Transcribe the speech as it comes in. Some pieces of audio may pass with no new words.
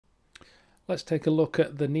Let's take a look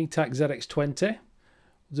at the Netac ZX20.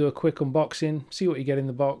 Do a quick unboxing, see what you get in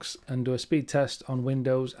the box, and do a speed test on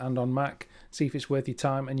Windows and on Mac. See if it's worth your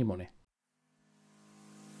time and your money.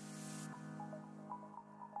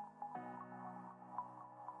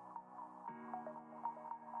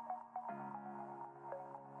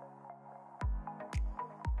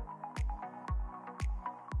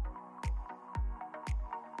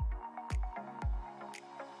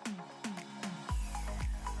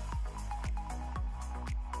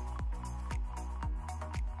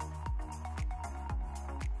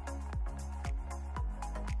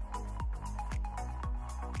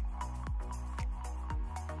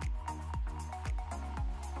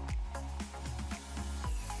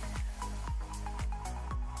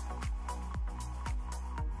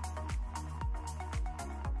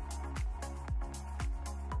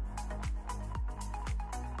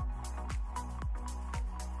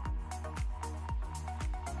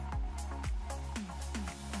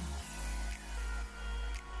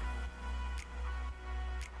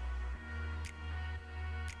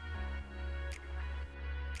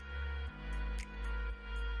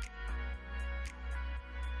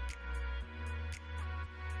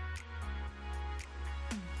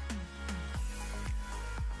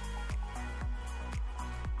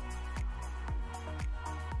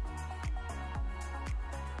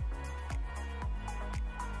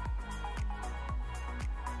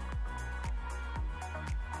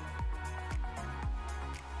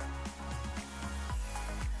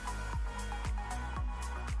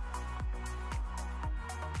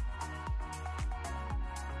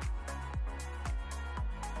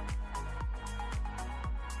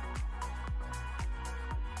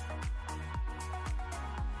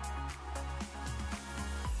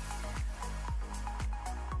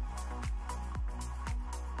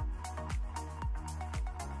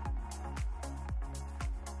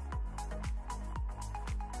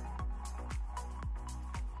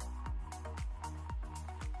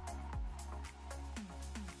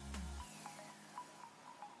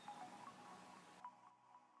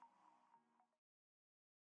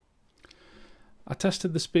 I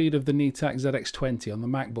tested the speed of the Netac ZX20 on the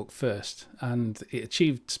MacBook first, and it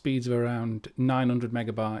achieved speeds of around 900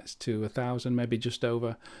 megabytes to 1000, maybe just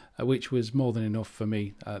over, which was more than enough for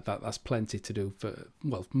me. That's plenty to do for,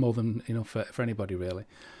 well, more than enough for anybody really.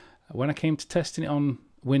 When I came to testing it on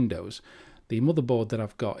Windows, the motherboard that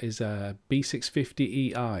I've got is a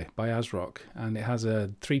B650EI by ASRock, and it has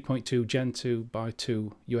a 3.2 Gen 2 by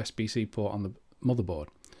 2 USB-C port on the motherboard.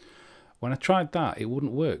 When I tried that, it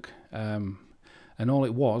wouldn't work. And all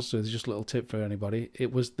it was, so there's just a little tip for anybody,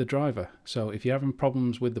 it was the driver. So if you're having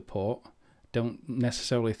problems with the port, don't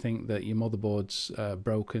necessarily think that your motherboard's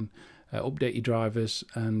broken. Update your drivers,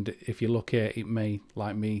 and if you're lucky, it may,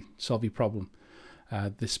 like me, solve your problem.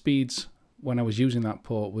 The speeds when I was using that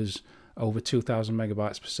port was over 2000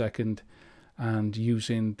 megabytes per second, and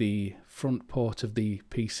using the front port of the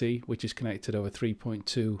PC, which is connected over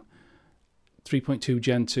 3.2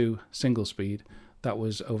 Gen 2 single speed, that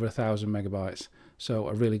was over 1000 megabytes. So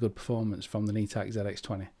a really good performance from the Netac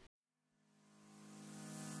ZX20.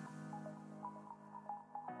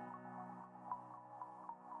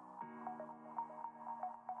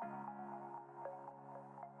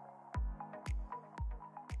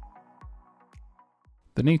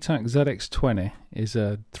 The Netac ZX20 is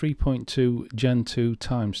a 3.2 Gen 2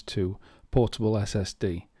 x 2 portable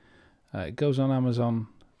SSD. It goes on Amazon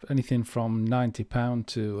for anything from £90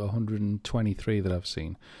 to £123 that I've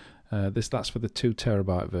seen. That's for the 2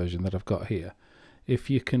 terabyte version that I've got here. If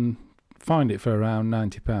you can find it for around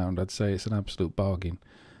 £90, I'd say it's an absolute bargain.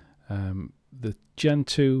 The Gen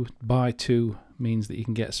 2 by 2 means that you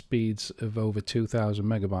can get speeds of over 2000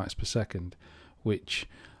 megabytes per second, which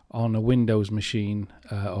on a Windows machine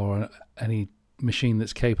or any machine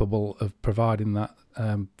that's capable of providing that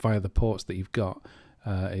via the ports that you've got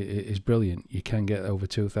is brilliant. You can get over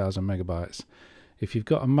 2000 megabytes. If you've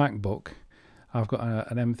got a MacBook, I've got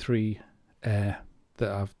an M3 Air that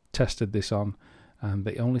I've tested this on, and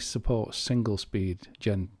they only support single speed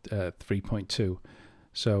Gen 3.2.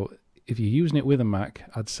 So if you're using it with a Mac,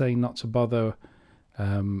 I'd say not to bother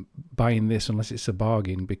buying this unless it's a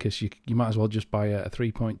bargain, because you might as well just buy a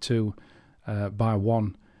 3.2 by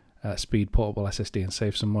 1 speed portable SSD and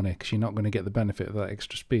save some money, because you're not going to get the benefit of that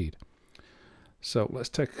extra speed. So let's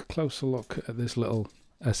take a closer look at this little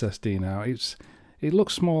SSD now. It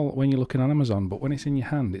looks small when you're looking on Amazon, but when it's in your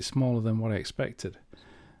hand, it's smaller than what I expected.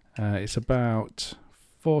 It's about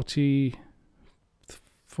 43,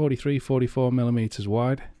 44 millimeters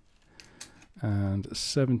wide and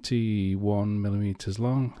 71 millimeters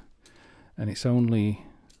long, and it's only,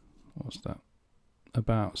 what's that,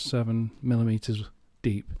 about 7mm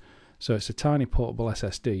deep, so it's a tiny portable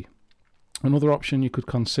SSD. Another option you could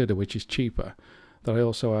consider, which is cheaper, that I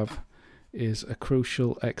also have, is a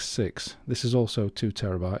Crucial X6. This is also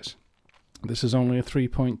 2TB. This is only a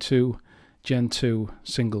 3.2 Gen 2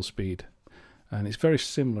 single speed, and it's very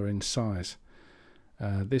similar in size.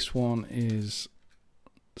 This one is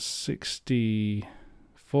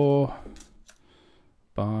 64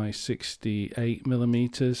 by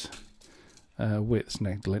 68mm. Width's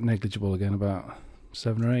negligible again, about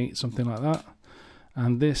 7 or 8, something like that.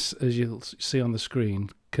 And this, as you'll see on the screen,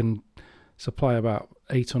 can supply about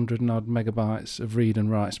 800 and odd megabytes of read and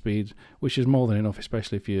write speed, which is more than enough,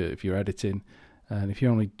 especially if you're editing, and if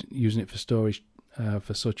you're only using it for storage,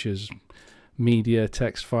 for such as media,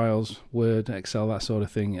 text files, Word, Excel, that sort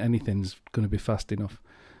of thing. Anything's going to be fast enough.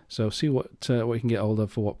 So see what you can get hold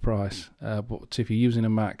of for what price. But if you're using a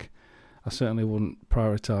Mac, I certainly wouldn't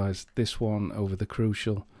prioritise this one over the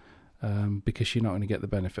Crucial, because you're not going to get the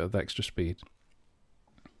benefit of the extra speed.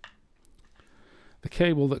 The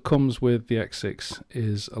cable that comes with the X6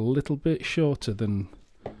 is a little bit shorter than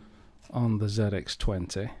on the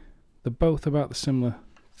ZX20. They're both about the similar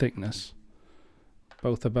thickness,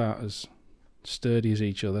 both about as sturdy as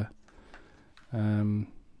each other.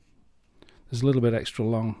 There's a little bit extra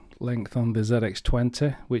long length on the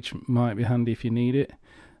ZX20, which might be handy if you need it.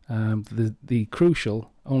 The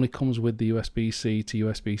Crucial only comes with the USB-C to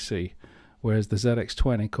USB-C, whereas the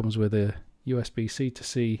ZX20 comes with a USB-C to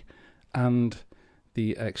C and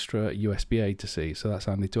the extra USB-A to C, so that's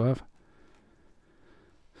handy to have.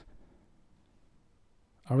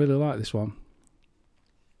 I really like this one.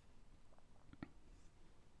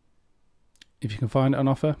 If you can find it on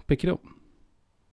offer, pick it up.